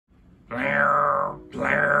Blair,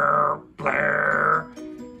 Blair, Blair.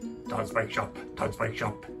 Todd's Bike Shop, Todd's Bike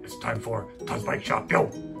Shop. It's time for Todd's Bike Shop, yo!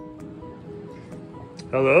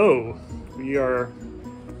 Hello, we are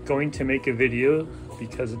going to make a video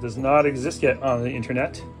because it does not exist yet on the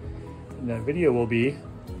internet. And that video will be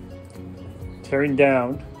tearing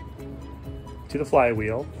down to the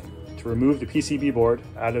flywheel to remove the PCB board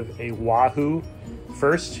out of a Wahoo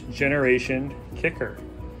first generation Kickr.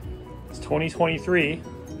 It's 2023.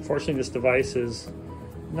 Unfortunately, this device is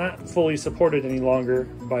not fully supported any longer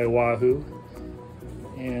by Wahoo.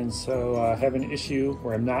 And so I have an issue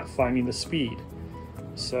where I'm not finding the speed.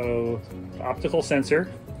 So the optical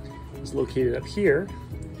sensor is located up here.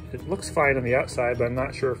 It looks fine on the outside, but I'm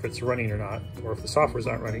not sure if it's running or not, or if the software's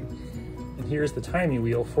not running. And here's the timing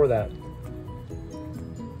wheel for that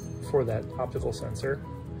optical sensor.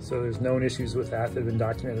 So there's known issues with that have been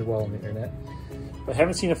documented well on the internet. But I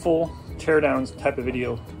haven't seen a full teardown type of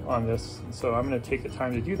video on this. So I'm going to take the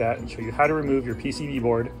time to do that and show you how to remove your PCB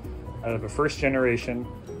board out of a first generation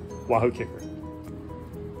Wahoo Kickr.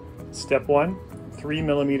 Step 1,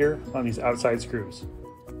 3mm on these outside screws.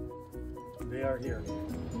 They are here.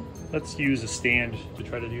 Let's use a stand to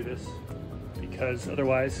try to do this, because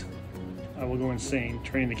otherwise I will go insane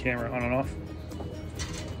turning the camera on and off.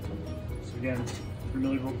 So again,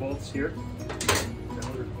 3mm bolts here.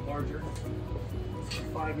 Another larger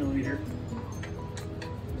 5mm in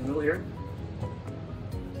the middle here.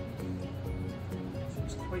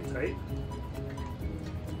 It's quite tight.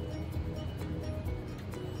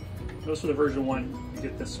 Those for the version 1, you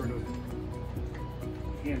get this sort of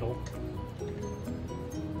handle.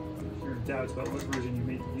 If you're in doubt about what version you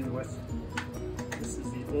may be dealing with, this is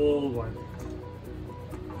the old one.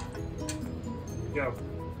 There we go.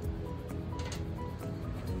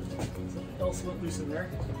 Something else went loose in there.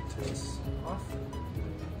 Take this off.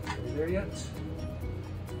 Are we there yet?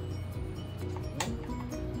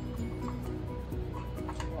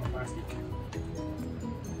 Come on, plastic.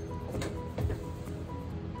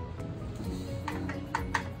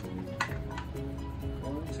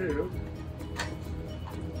 Two.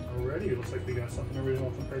 Already it looks like we got something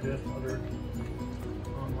original compared to other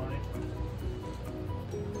online.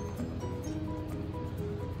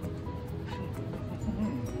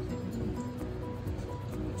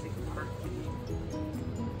 Take apart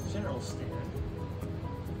the general stand.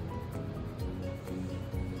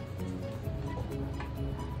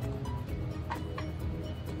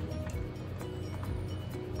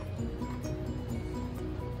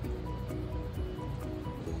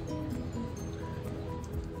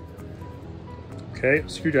 Okay,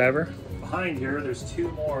 screwdriver. Behind here, there's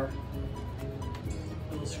two more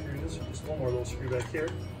little screws. Just one more little screw back here.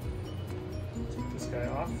 Take this guy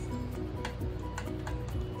off.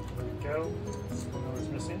 There we go. This one is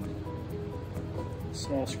missing.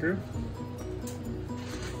 Small screw.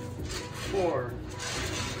 Four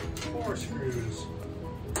screws.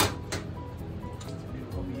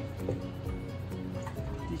 Help me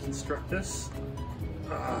deconstruct this.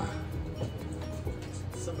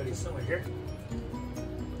 Somebody somewhere here.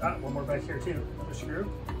 One more back here too, another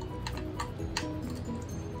screw.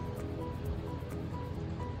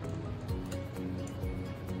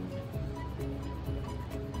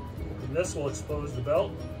 And this will expose the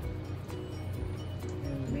belt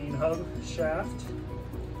and the main hub shaft,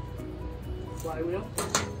 flywheel.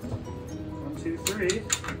 1, 2, 3.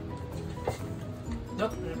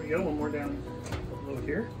 Nope, there we go, one more down below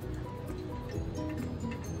here.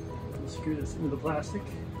 We'll screw this into the plastic.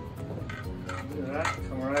 Look at that,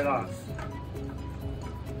 come right off. There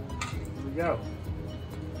we go.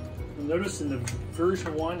 You'll notice in the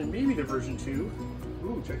version 1 and maybe the version 2,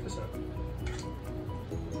 ooh, check this out.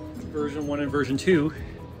 Version 1 and version 2,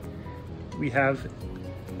 we have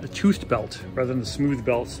a toothed belt rather than the smooth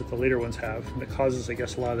belts that the later ones have. And that causes, I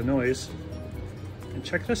guess, a lot of noise. And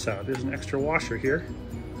check this out, there's an extra washer here.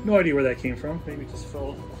 No idea where that came from. Maybe it just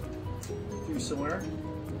fell through somewhere.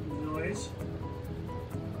 Noise.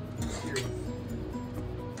 Here.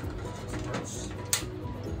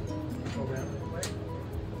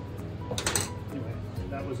 Anyway,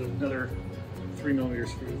 that was another 3mm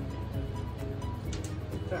screw.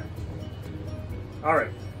 Okay. All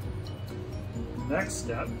right. Next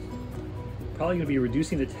step, probably going to be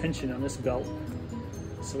reducing the tension on this belt,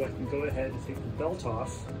 so I can go ahead and take the belt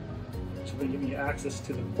off, which will give me access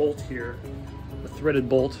to the bolt here, the threaded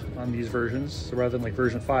bolt on these versions. So rather than like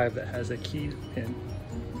version 5 that has a key pin,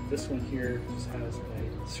 this one here just has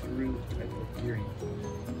a screw type of gearing.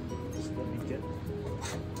 So let me get to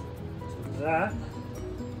that.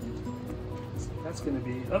 So that's going to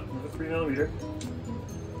be another 3mm.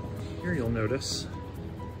 Here you'll notice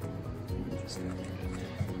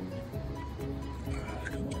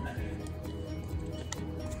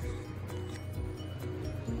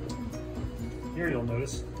here, you'll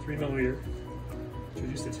notice 3mm to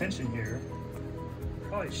reduce the tension here.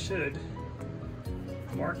 Probably should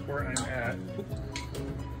mark where I'm at.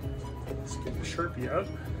 Let's get the Sharpie out.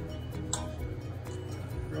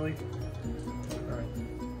 Really? All right.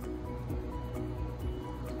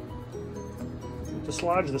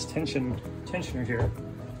 Dislodge this tensioner here.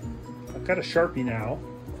 I've got a Sharpie now.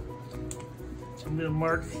 So I'm going to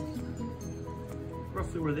mark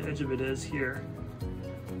roughly where the edge of it is here.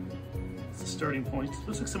 It's the starting point.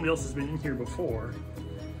 Looks like somebody else has been in here before,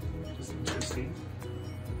 which is interesting.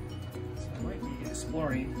 So I might be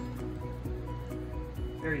exploring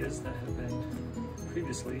areas that have been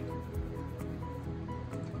previously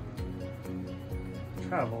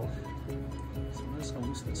traveled. So I'm just going to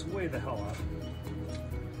loosen this way the hell off.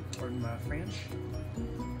 Pardon my French.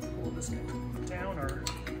 Pull this guy down or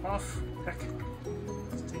off. Heck,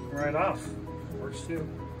 let's take him right off. Works too.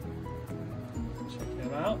 Check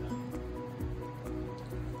him out.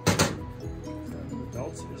 The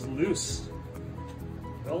belt is loose.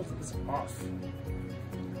 Belt is off.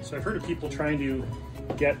 So I've heard of people trying to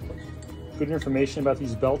get good information about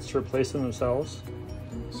these belts to replace them themselves.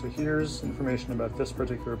 So here's information about this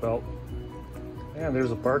particular belt. And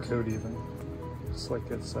there's a barcode even. It's like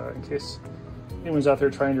it's in case anyone's out there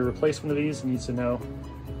trying to replace one of these and needs to know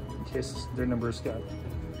in case their numbers got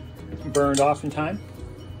burned off in time.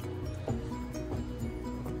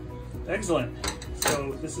 Excellent.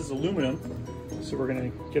 So this is aluminum. So we're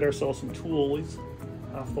going to get ourselves some tools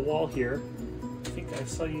off the wall here. I think I've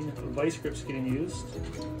seen vice grips getting used.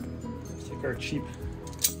 Let's take our cheap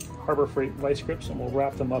Harbor Freight vice grips and we'll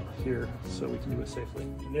wrap them up here so we can do it safely.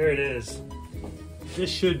 And there it is. This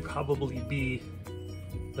should probably be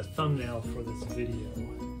the thumbnail for this video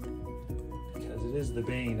because it is the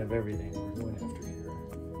bane of everything we're going after here.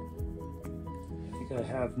 I think I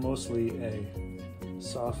have mostly a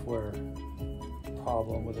software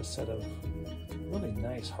problem with a set of really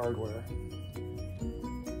nice hardware.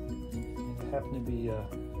 And I happen to be a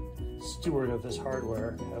steward of this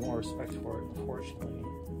hardware. I have more respect for it, unfortunately,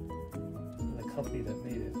 than the company that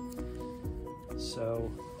made it. So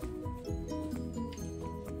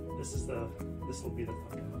this will be the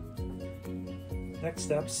thumbnail. Next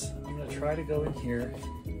steps, I'm going to try to go in here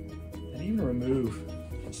and even remove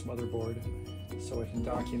this motherboard so I can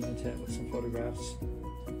document it with some photographs.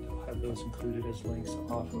 I'll have those included as links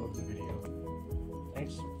off of the video.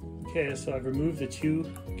 Thanks. Okay, so I've removed the two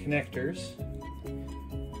connectors.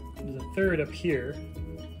 There's a third up here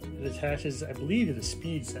that attaches, I believe, to the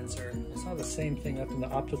speed sensor. I saw the same thing up in the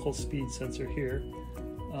optical speed sensor here.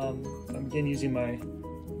 I'm again using my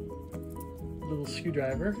little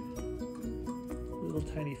screwdriver, little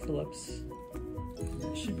tiny Phillips.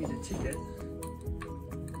 That should be the ticket.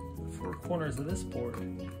 The four corners of this board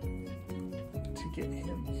to get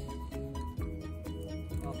him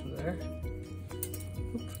off of there.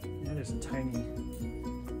 Oop. And there's a tiny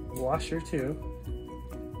washer too.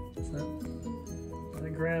 It's not a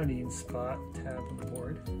grounding spot tab on the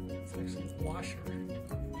board. It's actually a washer.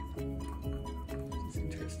 It's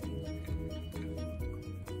interesting.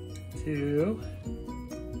 Two.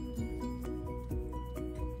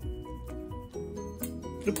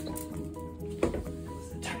 Oop.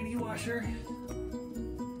 It's a tiny washer.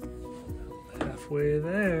 Halfway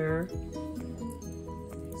there.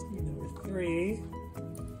 Number three.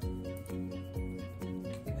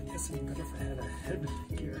 I guess it'd be better if I had a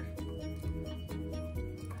headgear.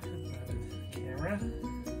 Camera.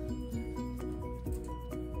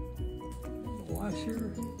 Washer.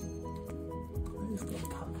 It's gonna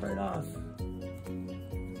pop right off.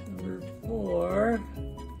 Number four.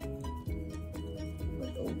 My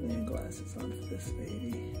old man glasses on for this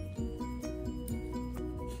baby.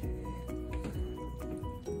 Okay.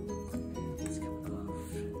 It's coming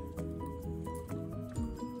off.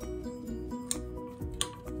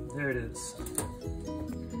 There it is.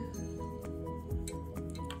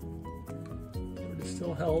 Board is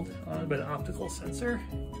still held on by the optical sensor.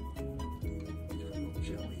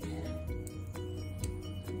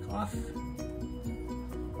 Off.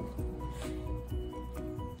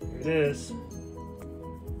 There it is.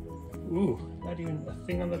 Ooh, not even a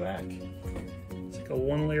thing on the back. It's like a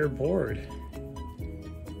one-layer board.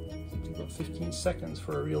 It took about 15 seconds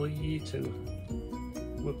for a real EE to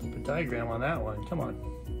whip up a diagram on that one. Come on.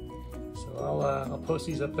 So I'll post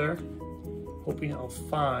these up there, hoping I'll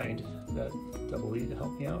find that double E to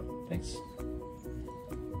help me out. Thanks.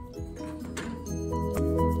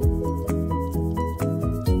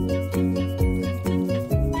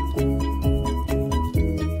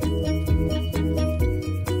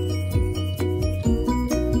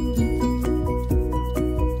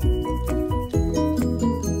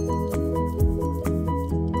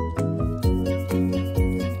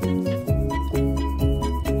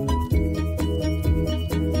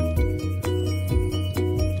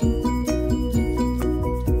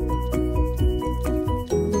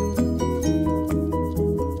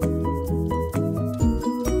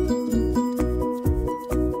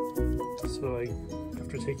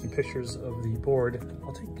 pictures of the board.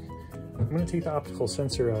 I'm going to take the optical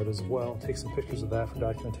sensor out as well, take some pictures of that for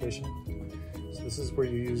documentation. So this is where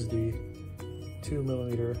you use the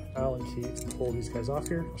 2mm Allen key to pull these guys off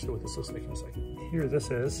here. I'll show you what this looks like in a second. Here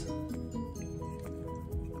this is.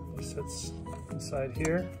 It sits inside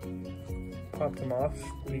here. Pop them off.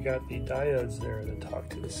 We got the diodes there that talk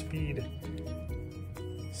to the speed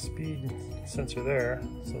sensor there.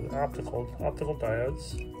 So the optical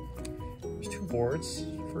diodes. There's two boards.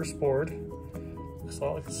 First board looks a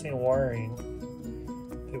lot like the same wiring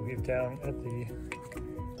that we have down at the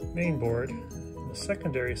main board. And the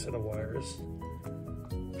secondary set of wires,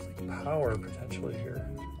 looks like power potentially here.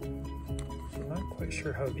 So I'm not quite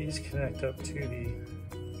sure how these connect up to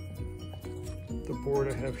the board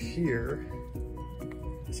I have here.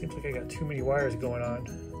 It seems like I got too many wires going on.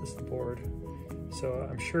 This is the board. So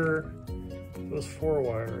I'm sure those 4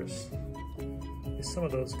 wires, some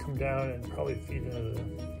of those come down and probably feed into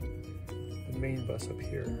the main bus up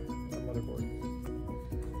here on the motherboard.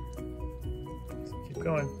 So keep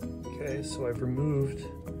going. Okay, so I've removed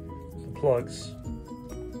the plugs.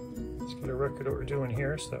 Let's get a record of what we're doing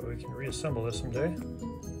here so that we can reassemble this someday.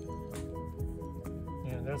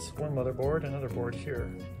 And that's one motherboard, another board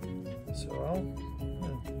here. So I'll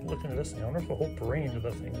look into this thing. I wonder if the whole brain of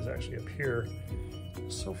the thing is actually up here.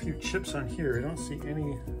 So few chips on here. I don't see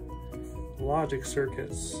any logic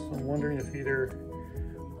circuits. I'm wondering if either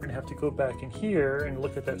we're going to have to go back in here and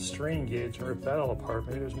look at that strain gauge and rip that all apart.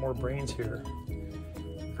 Maybe there's more brains here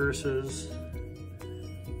versus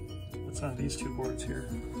what's on these 2 boards here.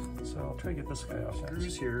 So I'll try to get this guy off.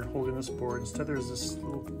 Screws here holding this board. Instead there's this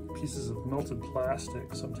little pieces of melted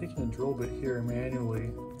plastic. So I'm taking a drill bit here and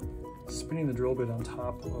manually spinning the drill bit on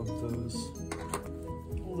top of those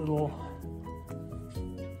little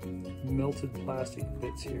melted plastic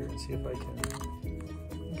bits here and see if I can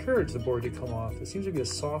encourage the board to come off. It seems to be a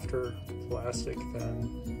softer plastic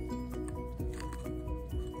than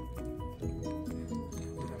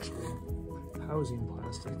actually housing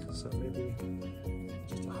plastic, so maybe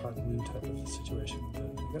just a hot glue type of situation.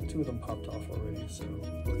 But we got 2 of them popped off already, so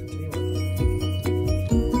we'll continue.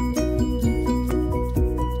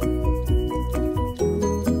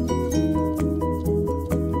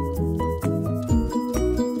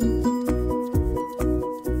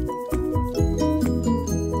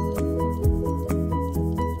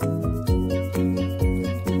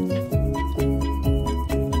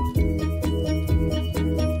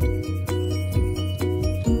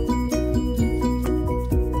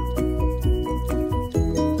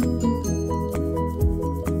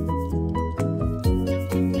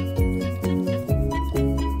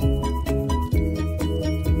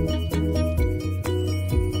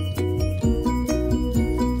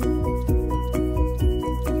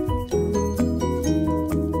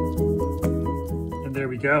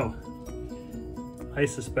 Go. I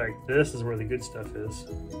suspect this is where the good stuff is.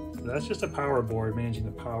 That's just a power board managing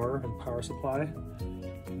the power and power supply.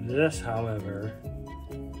 This, however,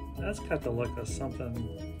 that's got the look of something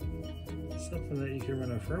that you can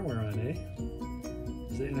run a firmware on, eh?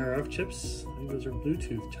 Is it NRF chips? I think those are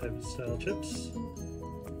Bluetooth type style chips.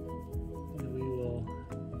 And we will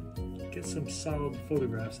get some solid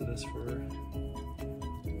photographs of this for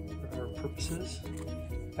our purposes.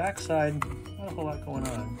 Backside, not a whole lot going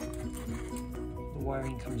on. The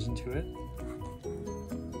wiring comes into it.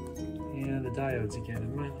 And the diodes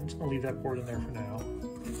again. I'm just going to leave that board in there for now,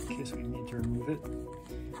 in case we need to remove it.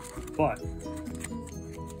 But,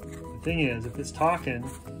 the thing is, if it's talking,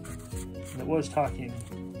 and it was talking,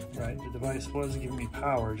 right, the device was giving me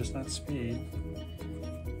power, just not speed,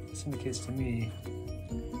 this indicates to me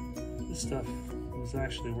this stuff was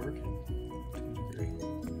actually working to a degree.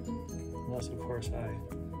 Unless, of course, I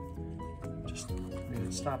just made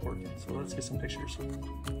it stop working. So let's get some pictures.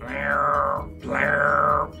 Blair,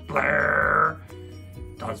 Blair, Blair.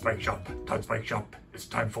 Todd's Bike Shop, Todd's Bike Shop. It's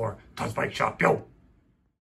time for Todd's Bike Shop, yo!